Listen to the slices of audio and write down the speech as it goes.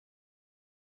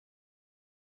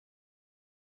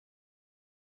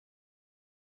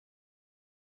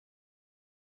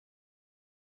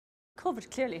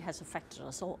COVID clearly has affected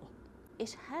us all.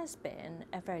 It has been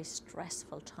a very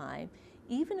stressful time.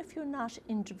 Even if you're not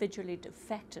individually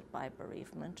affected by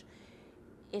bereavement,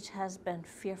 it has been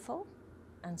fearful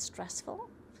and stressful.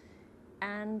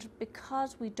 And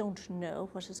because we don't know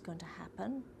what is going to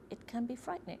happen, it can be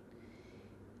frightening.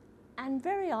 And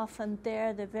very often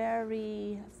they're the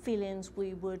very feelings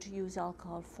we would use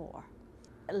alcohol for.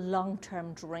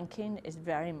 Long-term drinking is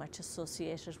very much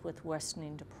associated with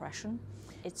worsening depression.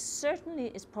 It certainly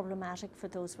is problematic for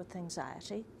those with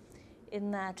anxiety,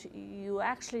 in that you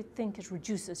actually think it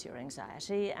reduces your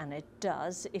anxiety, and it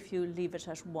does if you leave it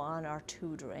at 1 or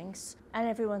 2 drinks. And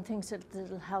everyone thinks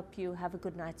it'll help you have a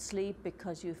good night's sleep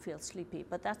because you feel sleepy,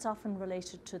 but that's often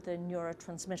related to the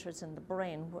neurotransmitters in the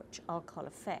brain which alcohol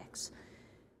affects.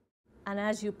 And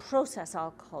as you process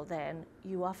alcohol then,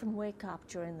 you often wake up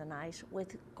during the night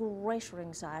with greater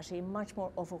anxiety, much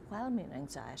more overwhelming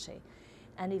anxiety,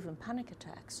 and even panic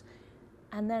attacks.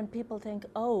 And then people think,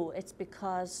 oh, it's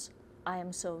because I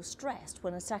am so stressed,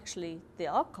 when it's actually the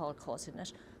alcohol causing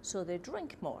it, so they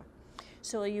drink more.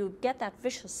 So you get that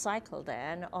vicious cycle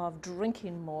then of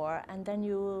drinking more, and then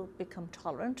you become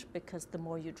tolerant, because the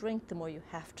more you drink, the more you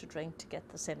have to drink to get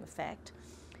the same effect.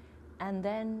 And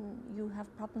then you have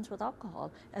problems with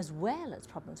alcohol as well as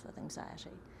problems with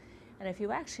anxiety. And if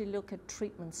you actually look at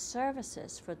treatment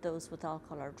services for those with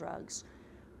alcohol or drugs,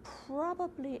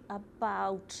 probably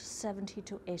about 70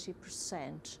 to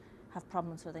 80% have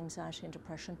problems with anxiety and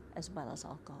depression as well as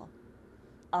alcohol.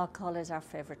 Alcohol is our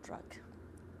favorite drug,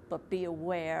 but be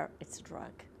aware it's a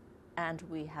drug, and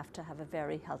we have to have a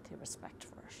very healthy respect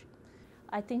for it.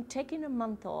 I think taking a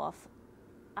month off,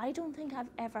 I don't think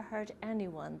I've ever heard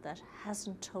anyone that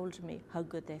hasn't told me how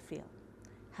good they feel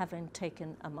having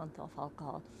taken a month off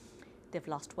alcohol. They've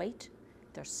lost weight,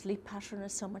 their sleep pattern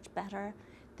is so much better,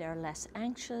 they're less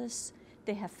anxious,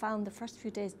 they have found the first few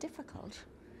days difficult,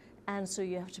 and so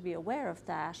you have to be aware of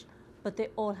that, but they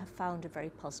all have found it very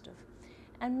positive.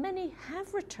 And many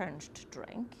have returned to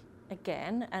drink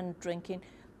again and drinking,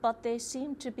 but they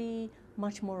seem to be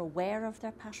much more aware of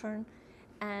their pattern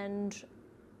and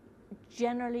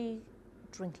generally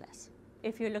drink less.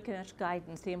 If you're looking at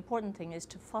guidance, the important thing is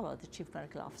to follow the Chief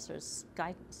Medical Officer's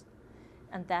guidance,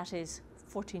 and that is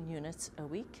 14 units a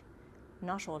week,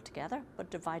 not all together, but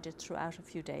divided throughout a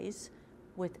few days,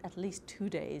 with at least 2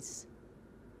 days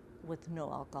with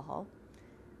no alcohol.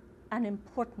 And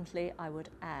importantly, I would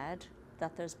add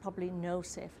that there's probably no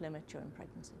safe limit during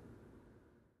pregnancy.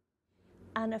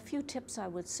 And a few tips I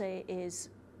would say is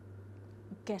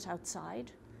get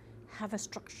outside, have a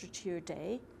structure to your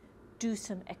day, do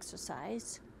some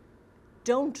exercise,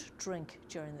 don't drink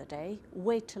during the day,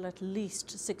 wait till at least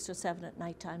 6 or 7 at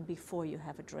night time before you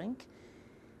have a drink.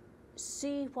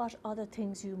 See what other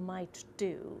things you might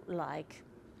do, like,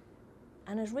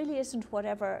 and it really isn't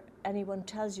whatever anyone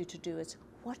tells you to do, it's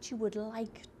what you would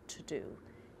like to do,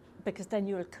 because then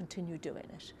you'll continue doing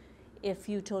it. If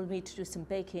you told me to do some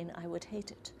baking, I would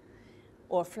hate it,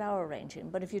 or flower arranging,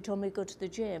 but if you told me to go to the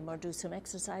gym or do some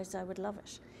exercise, I would love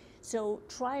it. So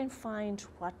try and find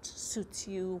what suits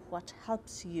you, what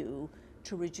helps you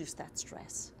to reduce that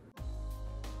stress.